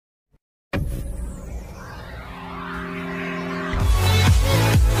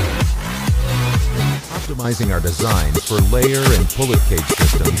Optimizing our designs for layer and pullet cage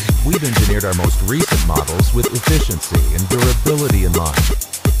systems, we've engineered our most recent models with efficiency and durability in mind.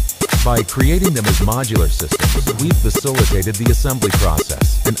 By creating them as modular systems, we've facilitated the assembly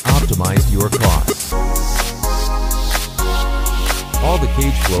process and optimized your costs. All the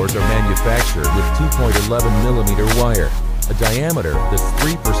cage floors are manufactured with 2.11mm wire, a diameter that's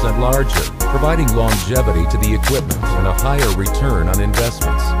 3% larger, providing longevity to the equipment and a higher return on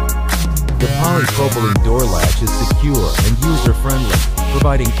investments. The polypropylene door latch is secure and user-friendly,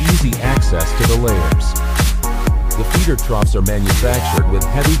 providing easy access to the layers. The feeder troughs are manufactured with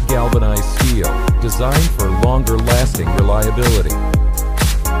heavy galvanized steel, designed for longer-lasting reliability.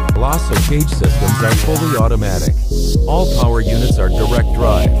 Lasso cage systems are fully automatic. All power units are direct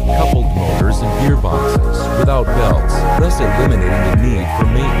drive, coupled motors and gearboxes, without belts, thus eliminating the need for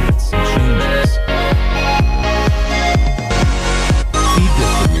maintenance and changes. Feed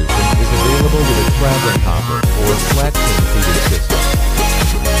distribution is available with a traveling hopper or a flat chain feeding system.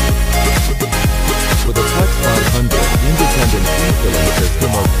 With a Flex 500 independent feed filling system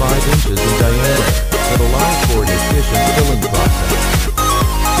of 5 inches in diameter that allows for an efficient filling process.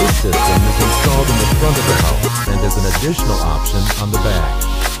 This system is installed in the front of the house and is an additional option on the back.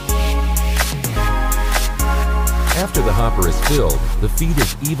 After the hopper is filled, the feed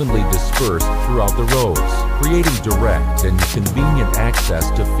is evenly dispersed throughout the rows, creating direct and convenient access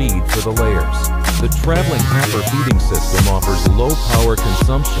to feed for the layers. The traveling hopper feeding system offers low power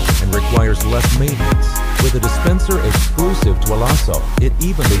consumption and requires less maintenance. With a dispenser exclusive to a lasso, it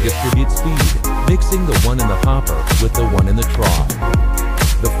evenly distributes feed, mixing the one in the hopper with the one in the trough.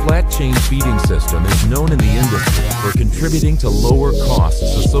 The flat chain feeding system is known in the industry for contributing to lower costs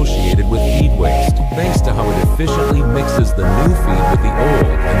associated with feed waste, thanks to how it efficiently mixes the new feed with the old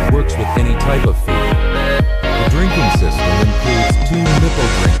and works with any type of feed. The drinking system includes 2 nipple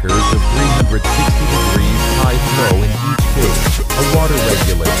drinkers of 360 degrees high flow in each cage, a water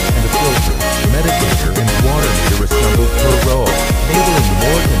regulator and a filter, medicator and water meter assembled per row, enabling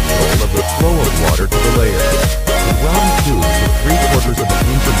more control of the flow of water to the layers. With round tubes of 3/4 of an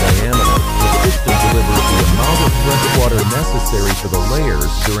inch in diameter, the system delivers the amount of fresh water necessary for the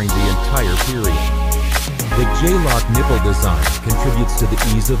layers during the entire period. The J-lock nipple design contributes to the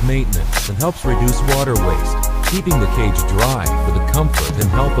ease of maintenance and helps reduce water waste, keeping the cage dry for the comfort and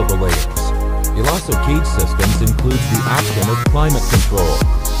health of the layers. Lasso cage systems includes the option of climate control,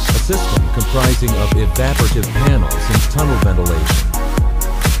 a system comprising of evaporative panels and tunnel ventilation.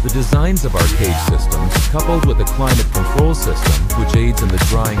 The designs of our cage systems, coupled with a climate control system, which aids in the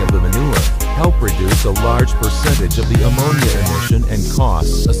drying of the manure, help reduce a large percentage of the ammonia emission and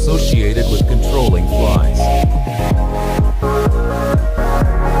costs associated with controlling flies.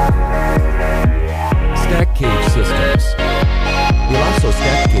 Stack cage systems. Lasso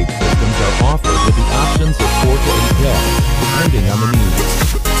stack cage systems are offered with the options of 4 to 8 depth, depending on the needs.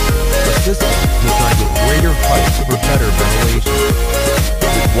 A system designed with greater height for better ventilation.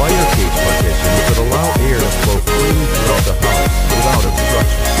 With wire cage partitions that allow air to flow freely throughout the house without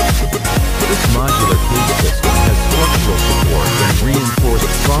obstruction. This modular cage system has structural support and reinforced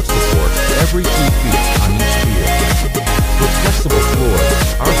trough support every 2 feet on each tier. With flexible floors,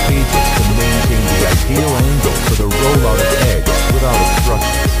 our cages can maintain the ideal angle for the rollout of eggs without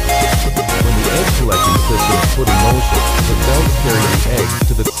obstructions. When the egg collecting system is put in motion, the belts carry the eggs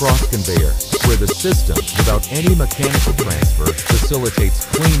to the cross conveyor, where the system, without any mechanical transfer, facilitates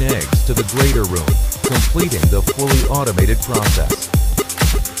clean eggs to the grater room, completing the fully automated process.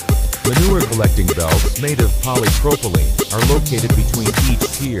 Manure collecting belts made of polypropylene are located between each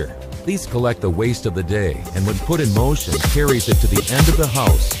tier. These collect the waste of the day and when put in motion carries it to the end of the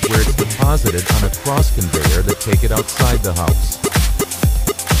house where it's deposited on a cross conveyor that take it outside the house.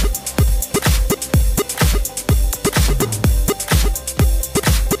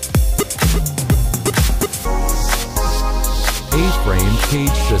 A-frame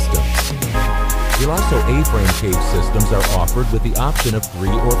cage systems. Lasso A-frame cage systems are offered with the option of 3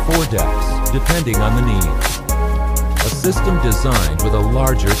 or 4 decks, depending on the needs. A system designed with a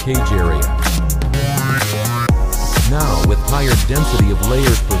larger cage area. Now with higher density of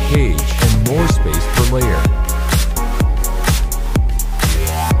layers per cage and more space per layer.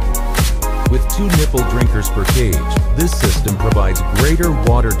 With 2 nipple drinkers per cage, this system provides greater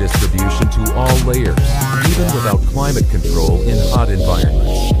water distribution to all layers, even without climate control in hot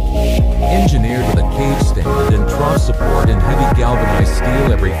environments. Engineered with a cage stand and trough support in heavy galvanized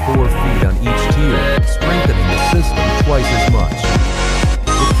steel every 4 feet on each tier, strengthening the system twice as much.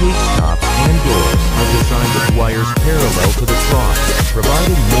 The cage tops and doors are designed with wires parallel to the troughs,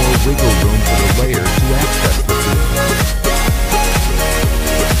 providing more wiggle room for the layers to access the feed.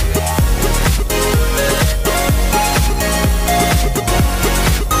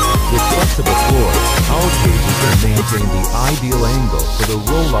 cages can maintain the ideal angle for the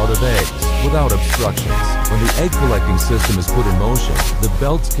rollout of eggs without obstructions. When the egg collecting system is put in motion, the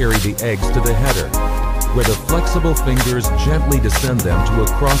belts carry the eggs to the header, where the flexible fingers gently descend them to a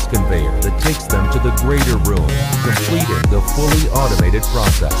cross conveyor that takes them to the greater room, completing the fully automated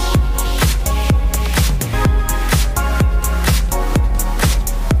process.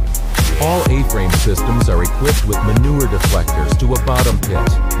 All A-frame systems are equipped with manure deflectors to a bottom pit,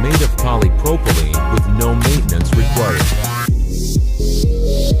 made of polypropylene with no maintenance required.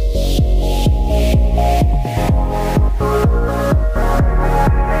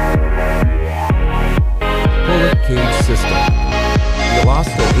 Pullet cage system. The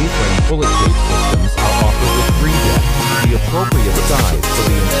Alaska A-frame pullet cage systems are offered with 3 decks, the appropriate size for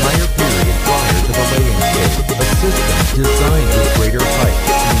the entire period prior to the laying stage. A system designed with greater height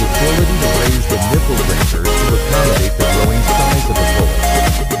and the ability to raise the nipple drinkers to accommodate the growing size of the pullet.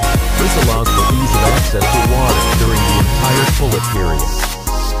 This allows for ease of access to water during the entire pullet period.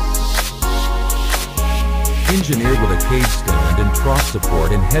 Engineered with a cage stand and trough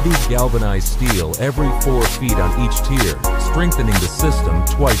support in heavy galvanized steel every 4 feet on each tier, strengthening the system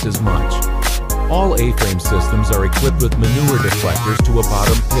twice as much. All A-frame systems are equipped with manure deflectors to a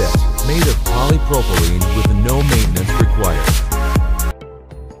bottom pit, made of polypropylene with no maintenance required.